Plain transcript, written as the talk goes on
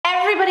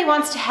Everybody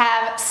wants to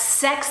have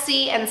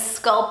sexy and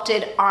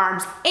sculpted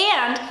arms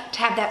and to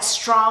have that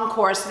strong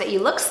core so that you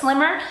look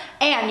slimmer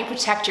and you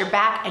protect your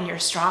back and you're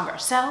stronger.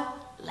 So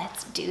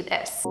let's do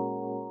this.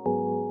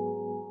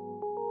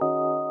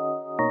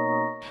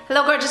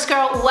 Hello gorgeous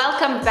girl,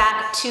 welcome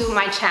back to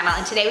my channel,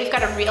 and today we've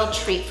got a real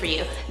treat for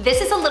you. This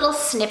is a little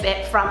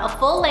snippet from a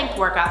full-length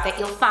workout that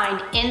you'll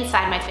find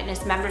inside my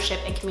fitness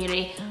membership and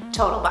community,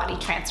 Total Body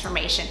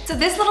Transformation. So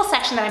this little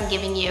section that I'm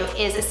giving you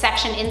is a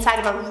section inside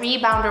of a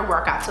rebounder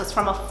workout. So it's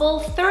from a full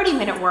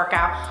 30-minute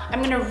workout.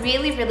 I'm gonna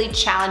really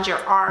challenge your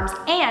arms,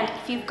 and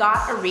if you've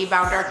got a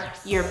rebounder,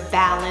 your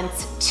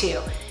balance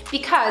too.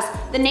 Because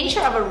the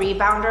nature of a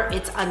rebounder,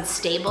 it's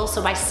unstable.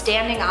 So by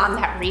standing on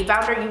that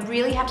rebounder, you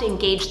really have to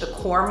engage the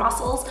core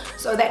muscles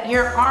so that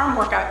your arm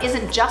workout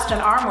isn't just an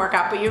arm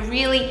workout, but you're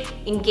really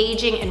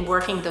engaging and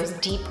working those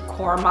deep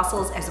core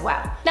muscles as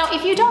well. Now,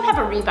 if you don't have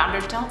a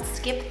rebounder, don't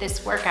skip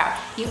this workout.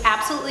 You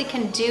absolutely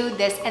can do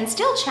this and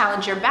still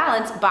challenge your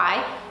balance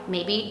by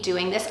maybe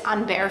doing this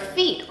on bare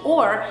feet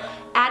or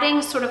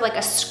adding sort of like a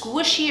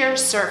squishier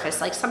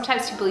surface. Like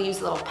sometimes people use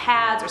little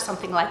pads or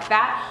something like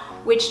that,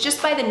 which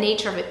just by the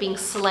nature of it being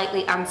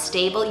slightly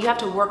unstable, you have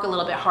to work a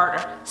little bit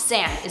harder.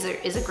 Sand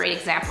is a great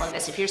example of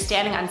this. If you're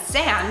standing on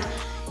sand,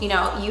 you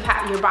know,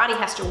 your body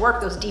has to work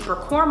those deeper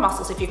core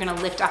muscles if you're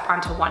gonna lift up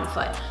onto one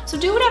foot. So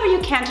do whatever you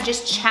can to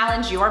just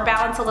challenge your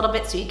balance a little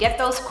bit so you get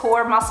those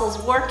core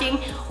muscles working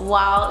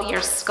while you're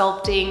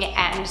sculpting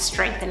and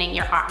strengthening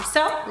your arms.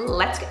 So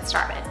let's get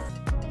started.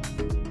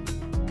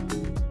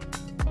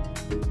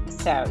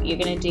 So you're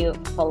gonna do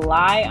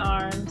fly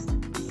arms,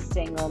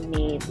 single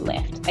knee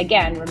lift.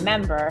 Again,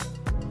 remember,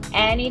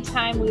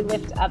 anytime we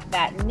lift up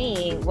that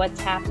knee, what's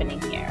happening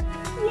here?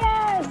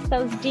 Yes,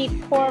 those deep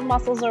core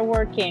muscles are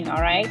working,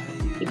 all right?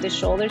 Keep the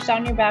shoulders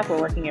down your back. We're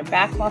working your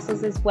back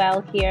muscles as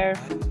well here.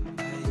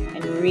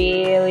 And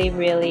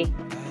really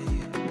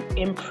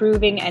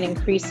improving and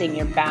increasing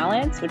your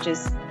balance, which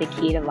is the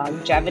key to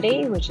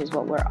longevity, which is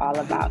what we're all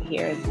about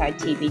here inside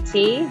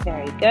TBT.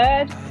 Very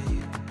good.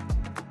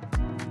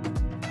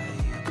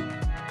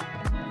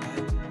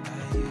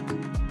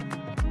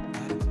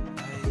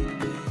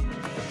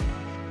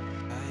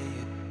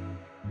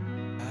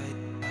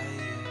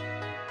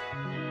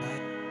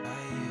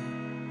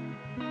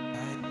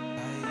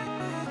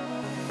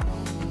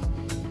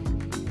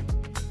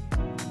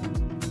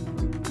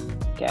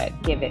 Good.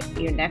 Give it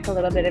your neck a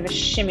little bit of a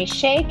shimmy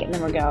shake, and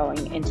then we're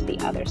going into the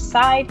other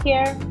side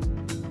here.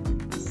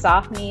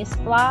 Soft knees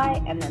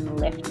fly, and then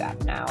lift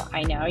up. Now,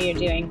 I know you're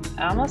doing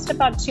almost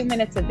about 2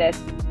 minutes of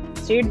this,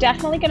 so you're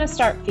definitely going to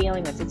start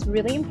feeling this. It's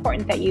really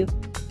important that you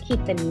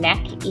keep the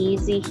neck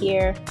easy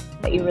here,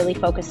 that you're really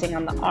focusing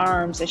on the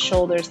arms, the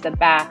shoulders, the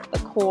back, the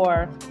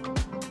core,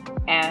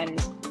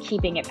 and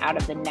keeping it out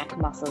of the neck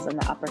muscles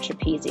and the upper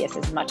trapezius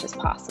as much as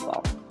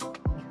possible.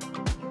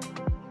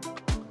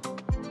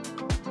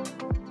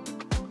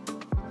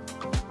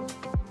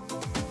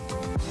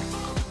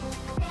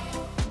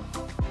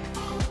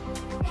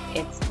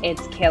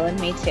 It's killing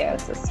me too,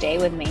 so stay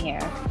with me here.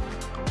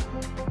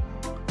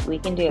 We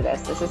can do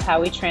this. This is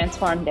how we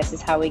transform. This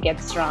is how we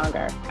get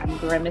stronger. I'm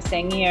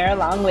grimacing here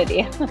along with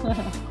you.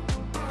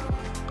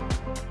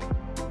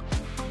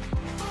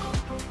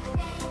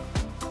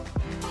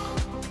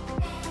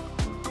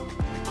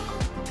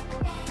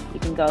 You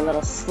can go a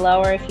little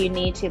slower if you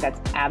need to. That's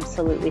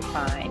absolutely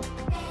fine.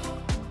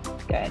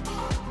 Good.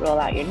 Roll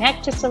out your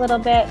neck just a little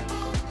bit.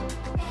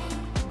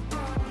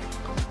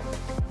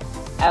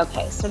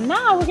 Okay, so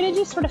now we're gonna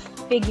do sort of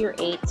figure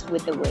eights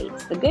with the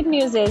weights. The good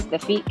news is the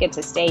feet get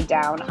to stay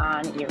down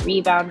on your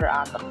rebounder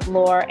on the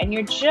floor, and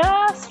you're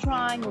just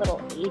drawing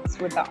little eights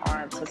with the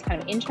arms. So it's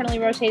kind of internally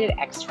rotated,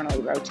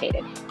 externally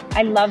rotated.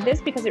 I love this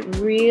because it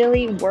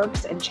really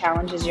works and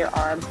challenges your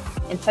arms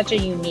in such a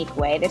unique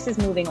way. This is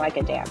moving like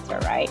a dancer,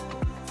 right?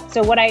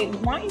 So what I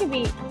want you to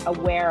be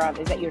aware of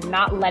is that you're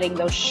not letting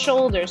those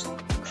shoulders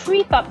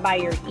creep up by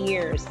your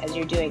ears as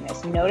you're doing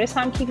this. Notice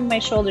how I'm keeping my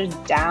shoulders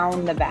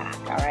down the back,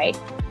 all right?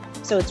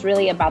 So it's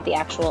really about the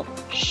actual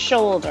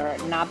shoulder,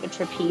 not the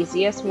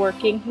trapezius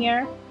working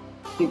here.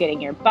 You're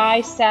getting your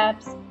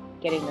biceps,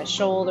 getting the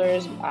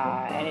shoulders,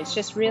 and it's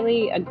just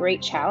really a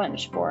great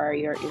challenge for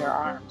your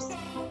arms.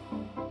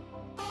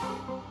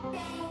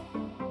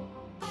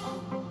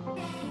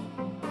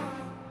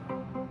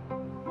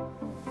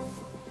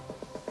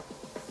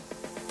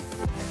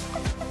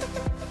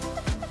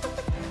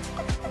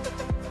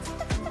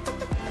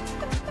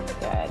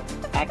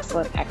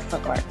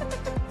 Excellent work.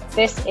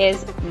 This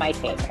is my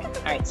favorite.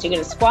 All right, so you're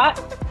gonna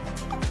squat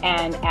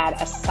and add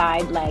a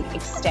side leg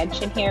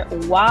extension here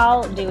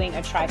while doing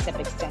a tricep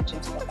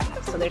extension to the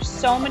back. So there's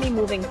so many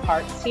moving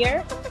parts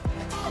here.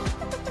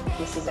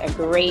 This is a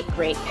great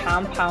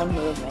compound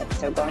movement.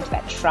 So going to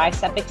that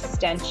tricep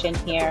extension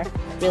here,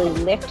 really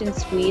lift and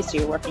squeeze. So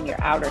you're working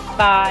your outer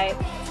thigh.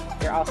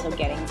 You're also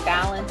getting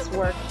balance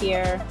work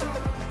here.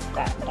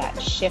 That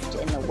shift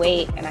in the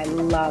weight, and I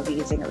love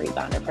using a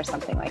rebounder for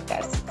something like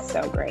this. It's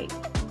so great.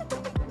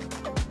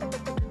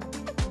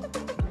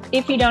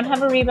 If you don't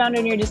have a rebounder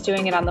and you're just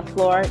doing it on the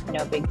floor,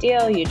 no big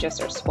deal. You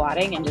just are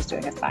squatting and just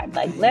doing a side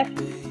leg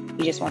lift.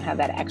 You just won't have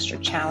that extra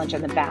challenge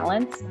on the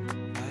balance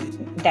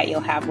that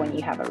you'll have when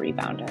you have a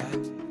rebounder.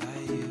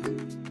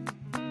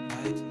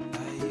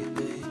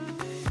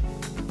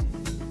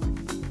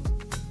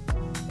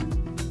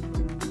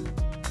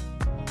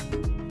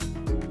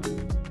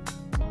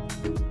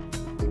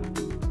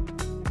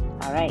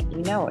 All right,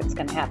 you know what's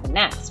gonna happen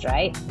next,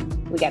 right?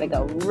 We gotta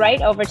go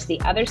right over to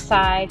the other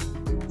side,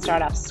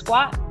 start off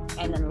squat,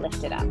 and then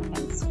lift it up,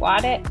 and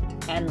squat it,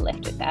 and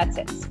lift it. That's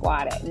it,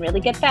 squat it, and really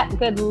get that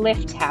good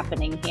lift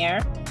happening here.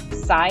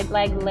 Side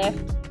leg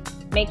lift.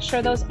 Make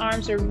sure those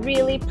arms are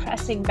really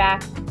pressing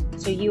back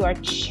so you are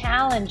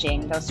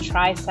challenging those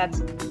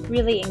triceps,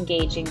 really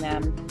engaging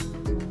them.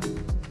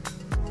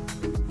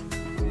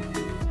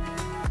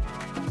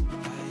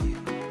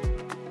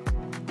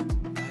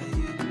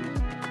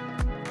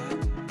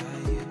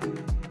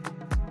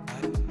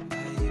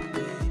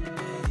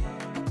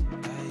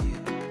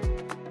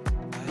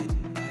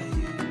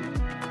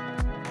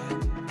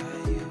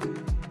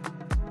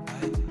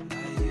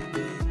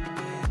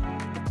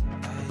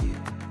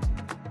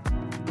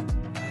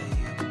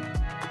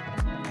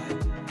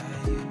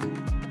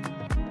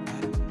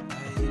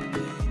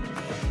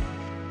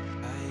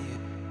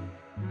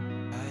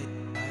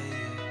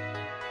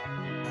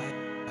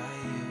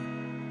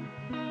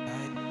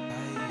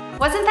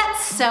 Wasn't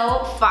that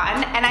so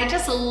fun? And I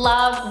just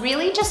love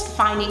really just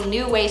finding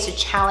new ways to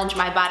challenge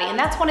my body. And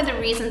that's one of the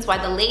reasons why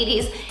the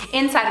ladies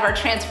inside of our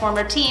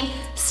Transformer team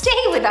stay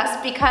with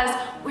us, because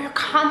we're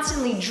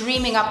constantly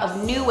dreaming up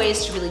of new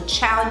ways to really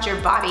challenge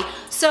your body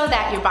so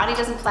that your body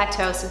doesn't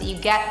plateau, so that you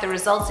get the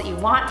results that you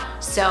want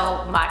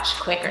so much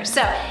quicker.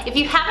 So if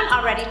you haven't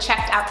already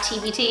checked out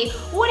TBT,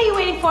 what are you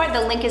waiting for?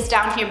 The link is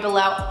down here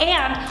below.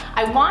 And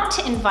I want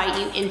to invite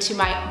you into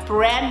my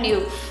brand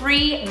new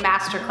free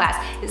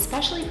masterclass,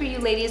 especially for you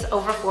ladies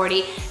over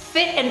 40,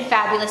 Fit and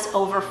Fabulous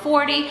over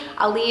 40.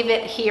 I'll leave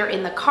it here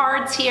in the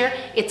cards here.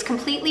 It's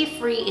completely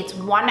free, it's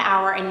 1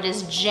 hour, and it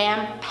is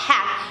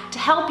jam-packed to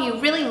help you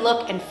really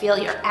look and feel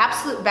your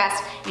absolute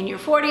best in your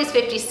 40s,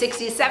 50s,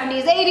 60s,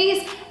 70s,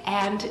 80s,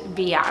 and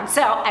beyond.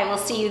 So I will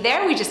see you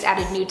there. We just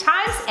added new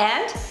times,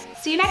 and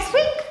see you next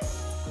week.